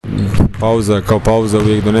pauza kao pauza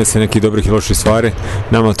uvijek donese nekih dobrih i loših stvari.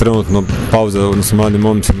 Nama trenutno pauza, odnosno mladim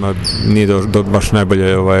momcima, nije baš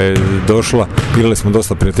najbolje došla. Igrali smo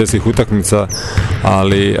dosta prijateljskih utakmica,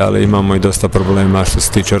 ali imamo i dosta problema što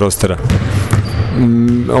se tiče rostera.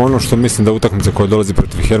 Ono što mislim da utakmica koja dolazi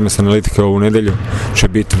protiv Hermes Analitike ovu nedjelju će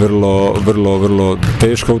biti vrlo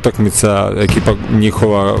teška utakmica. Ekipa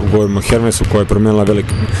njihova, govorimo o Hermesu, koja je promijenila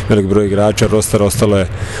velik broj igrača, roster ostalo je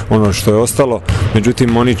ono što je ostalo.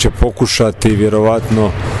 Međutim, oni će pokušati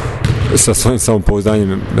vjerovatno sa svojim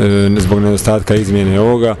samopouzdanjem zbog nedostatka izmjene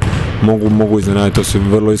ovoga mogu iznenaditi. To su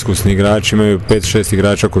vrlo iskusni igrači, imaju 5-6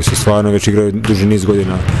 igrača koji su stvarno već igraju duži niz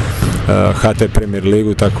godina HT Premier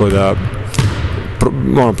ligu, tako da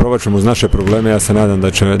probat ćemo uz naše probleme. Ja se nadam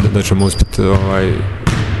da ćemo uspjeti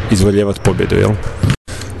izvoljevati pobjedu, jel?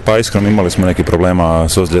 Pa iskreno imali smo neki problema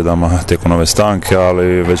s ozljedama tijekom ove stanke,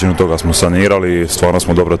 ali većinu toga smo sanirali, stvarno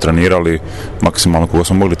smo dobro trenirali, maksimalno koliko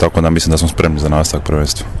smo mogli, tako da mislim da smo spremni za nastavak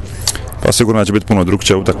prvenstva. Pa sigurno da će biti puno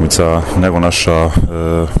drukčija utakmica nego naša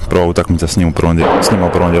prva utakmica s njima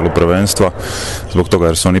u prvom dijelu prvenstva, zbog toga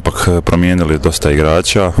jer su oni ipak promijenili dosta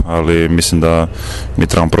igrača, ali mislim da mi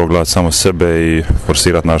trebamo prvo gledati samo sebe i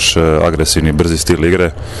forsirati naš agresivni, brzi stil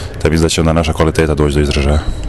igre, te mislim da će onda naša kvaliteta doći do izražaja.